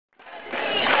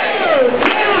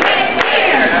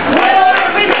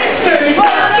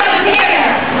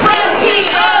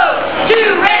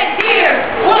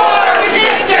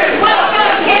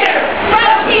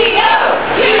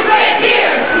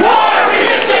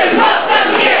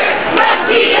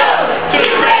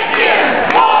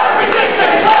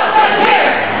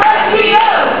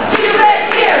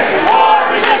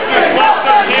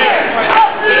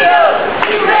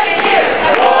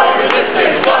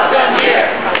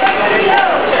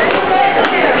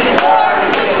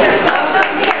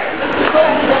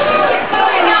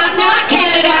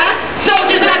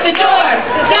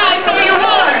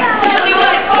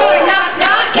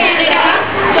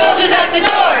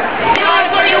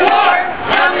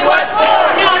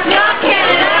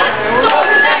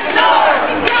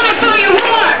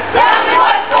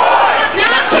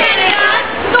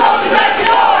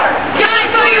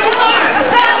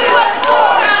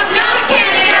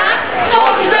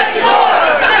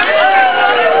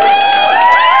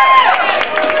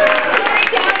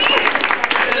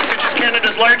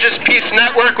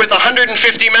with 150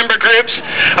 member groups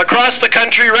across the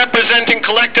country representing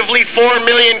collectively 4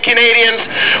 million Canadians.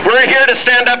 We're here to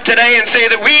stand up today and say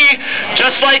that we,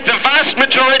 just like the vast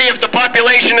majority of the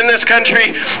population in this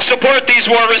country, support these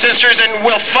war resistors and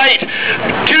will fight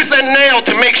tooth and nail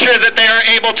to make sure that they are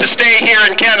able to stay here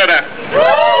in Canada.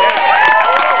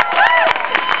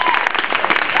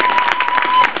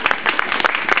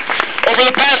 Over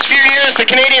the past few years, the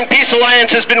Canadian Peace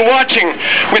Alliance has been watching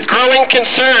with growing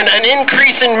concern an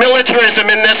increase in militarism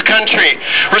in this country.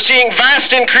 We're seeing vast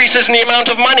increases in the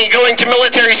amount of money going to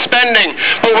military spending,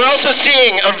 but we're also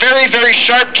seeing a very, very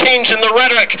sharp change in the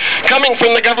rhetoric coming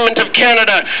from the Government of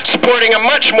Canada, supporting a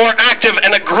much more active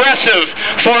and aggressive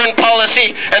foreign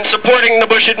policy and supporting the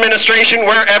Bush administration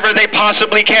wherever they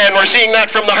possibly can. We're seeing that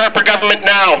from the Harper government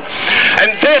now.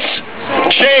 And this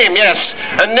shame, yes,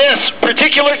 and this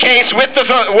particular case with the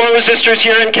war resistors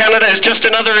here in Canada is just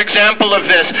another example of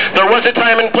this. There was a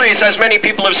time and place, as many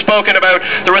people have spoken about,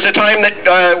 there was a time that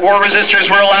war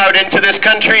resistors were allowed into this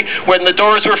country when the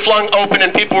doors were flung open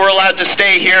and people were allowed to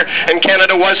stay here, and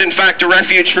Canada was in fact a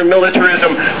refuge from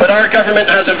militarism. But our government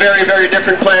has a very, very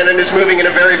different plan and is moving in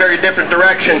a very, very different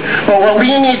direction. But what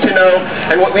we need to know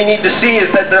and what we need to see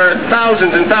is that there are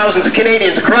thousands and thousands of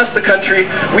Canadians across the country.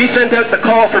 We sent out the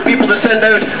call for people to send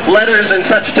out letters and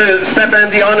such to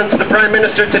Stéphane Dion and to the Prime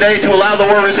Minister today to allow the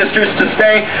war resistors to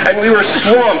stay, and we were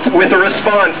swamped with a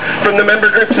response from the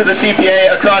member groups of the CPA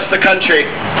across the country.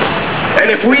 And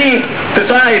if we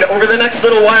decide over the next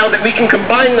little while that we can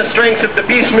combine the strengths of the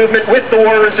peace movement with the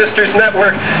War Resistors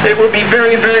Network, it will be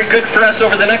very, very good for us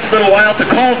over the next little while to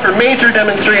call for major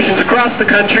demonstrations across the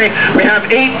country. We have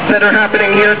 8 that are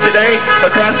happening here today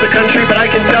across the country, but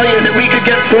I can tell you that we could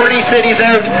get 40 cities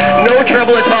out, no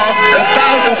trouble at all, and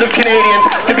thousands of Canadians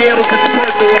to be able to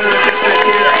support the War Resistors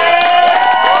here.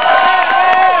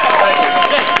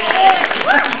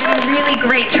 Really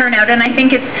great turnout, and I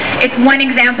think it's one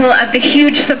example of the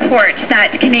huge support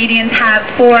that Canadians have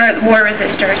for war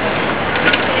resistors.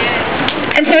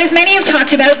 And so, as many have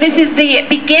talked about, this is the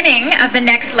beginning of the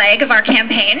next leg of our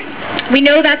campaign. We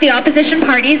know that the opposition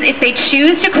parties, if they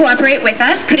choose to cooperate with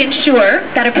us, could ensure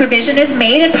that a provision is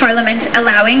made in Parliament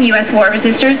allowing U.S. war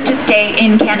resistors to stay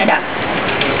in Canada.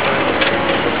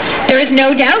 There is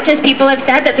no doubt, as people have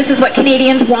said, that this is what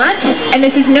Canadians want, and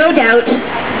there's no doubt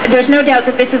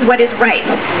that this is what is right.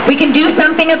 We can do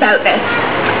something about this.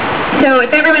 So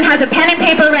if everyone has a pen and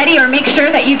paper ready, or make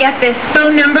sure that you get this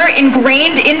phone number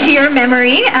ingrained into your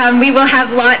memory. We will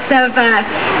have lots of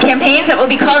campaigns that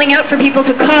will be calling out for people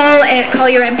to call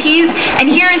your MPs. And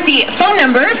here is the phone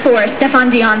number for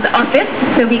Stéphane Dion's office,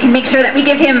 so we can make sure that we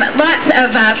give him lots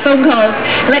of phone calls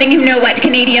letting him know what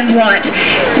Canadians want.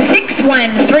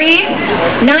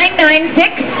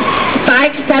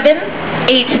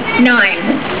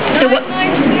 613-996-5789. So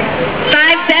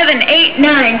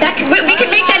 5789. We can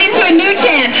make that into a new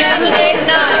chant.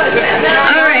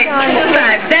 All right.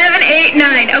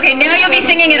 5789. Okay, now you'll be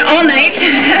singing it all night.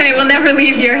 It will never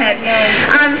leave your head.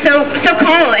 So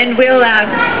call and we'll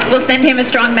send him a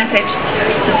strong message.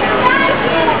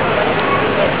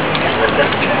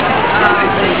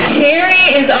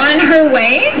 Terry is on her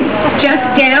way, just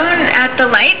down at the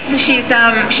lights. She's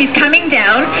coming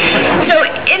down. So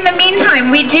in the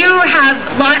meantime, we do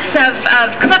have lots of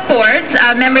clipboards.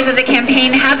 Members of the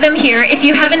campaign have them here. If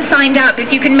you haven't signed up,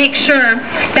 if you can make sure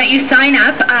that you sign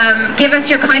up, give us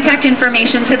your contact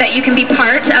information so that you can be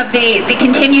part of the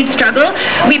continued struggle.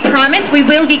 We promise we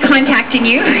will be contacting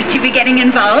you to be getting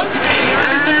involved.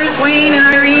 Wayne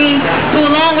and Irene, who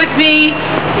along with me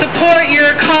support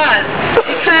your cause,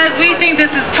 because we think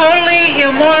this is totally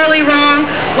immorally wrong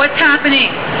what's happening.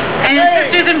 And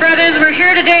sisters and brothers, we're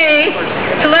here today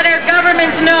to let our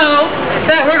governments know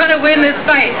that we're going to win this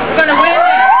fight. We're going to win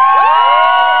this.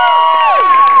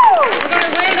 We're going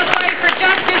to win the fight for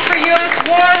justice for U.S.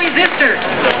 war resistors.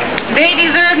 They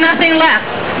deserve nothing less.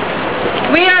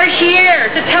 We are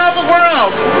here to tell the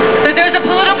world that there's a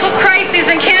political crisis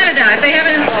in Canada, if they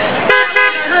haven't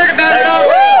heard about it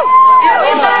already.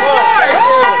 And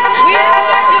we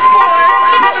are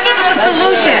going to a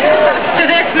solution to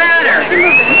this matter.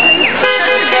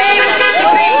 Today,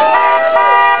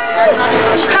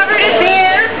 who covered his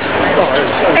ears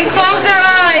and closed their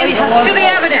eyes to the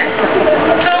evidence.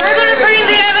 So we're going to bring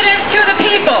the evidence to the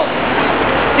people.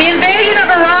 The invasion of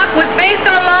Iraq was based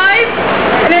on lies,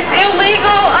 and it's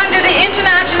illegal under the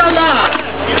international law.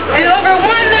 And over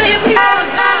 1 million people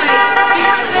have died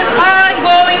because of this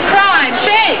ongoing crime.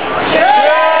 Shame.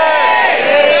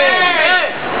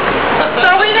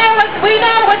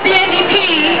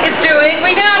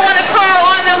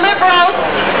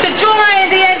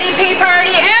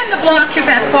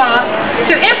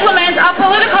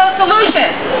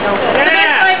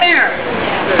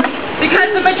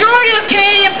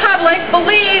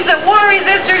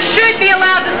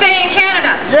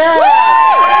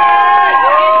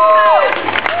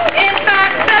 In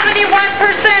fact,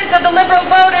 71% of the Liberal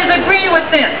voters agree with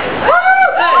this.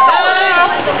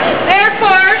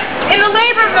 Therefore, in the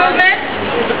labor movement,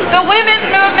 the women's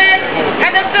movement,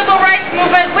 and the civil rights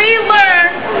movement, we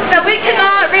learned that we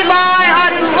cannot rely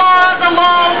on laws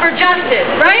alone for justice,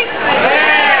 right?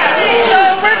 So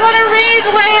we're going to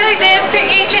relay this to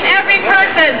each and every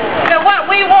person, that what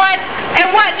we want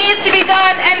and what needs to be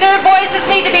done, and their voices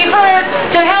need to be heard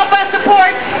to help us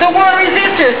support the war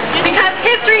resistors. Because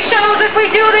history shows if we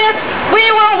do this, we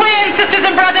will win, sisters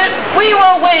and brothers. We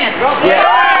will win.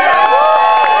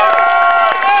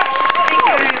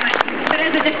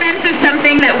 Defense of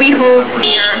something that we hold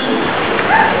dear.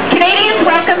 Canadians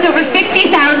welcomed over 50,000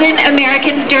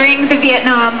 Americans during the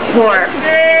Vietnam War.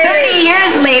 30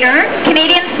 years later,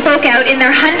 Canadians spoke out in their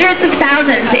hundreds of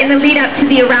thousands in the lead-up to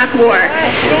the Iraq War.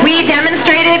 We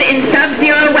demonstrated in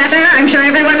sub-zero weather. I'm sure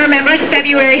everyone remembers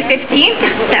February 15th.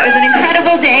 That was an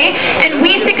incredible day, and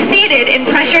we succeeded in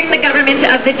pressuring the government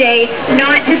of the day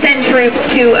not to send troops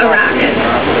to Iraq.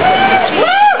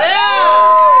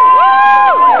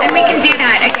 And we can do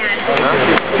that again.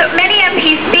 So many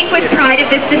MPs speak with pride of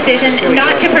this decision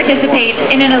not to participate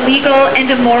in an illegal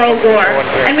and immoral war.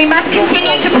 And we must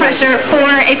continue to pressure for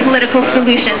a political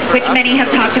solution, which many have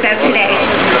talked about today.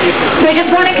 So I just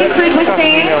want to conclude with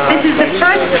saying this is the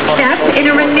first step in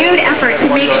a renewed effort to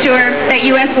make sure that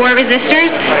U.S. war resistors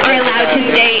are allowed to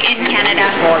stay in Canada.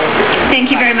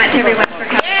 Thank you very much, everyone.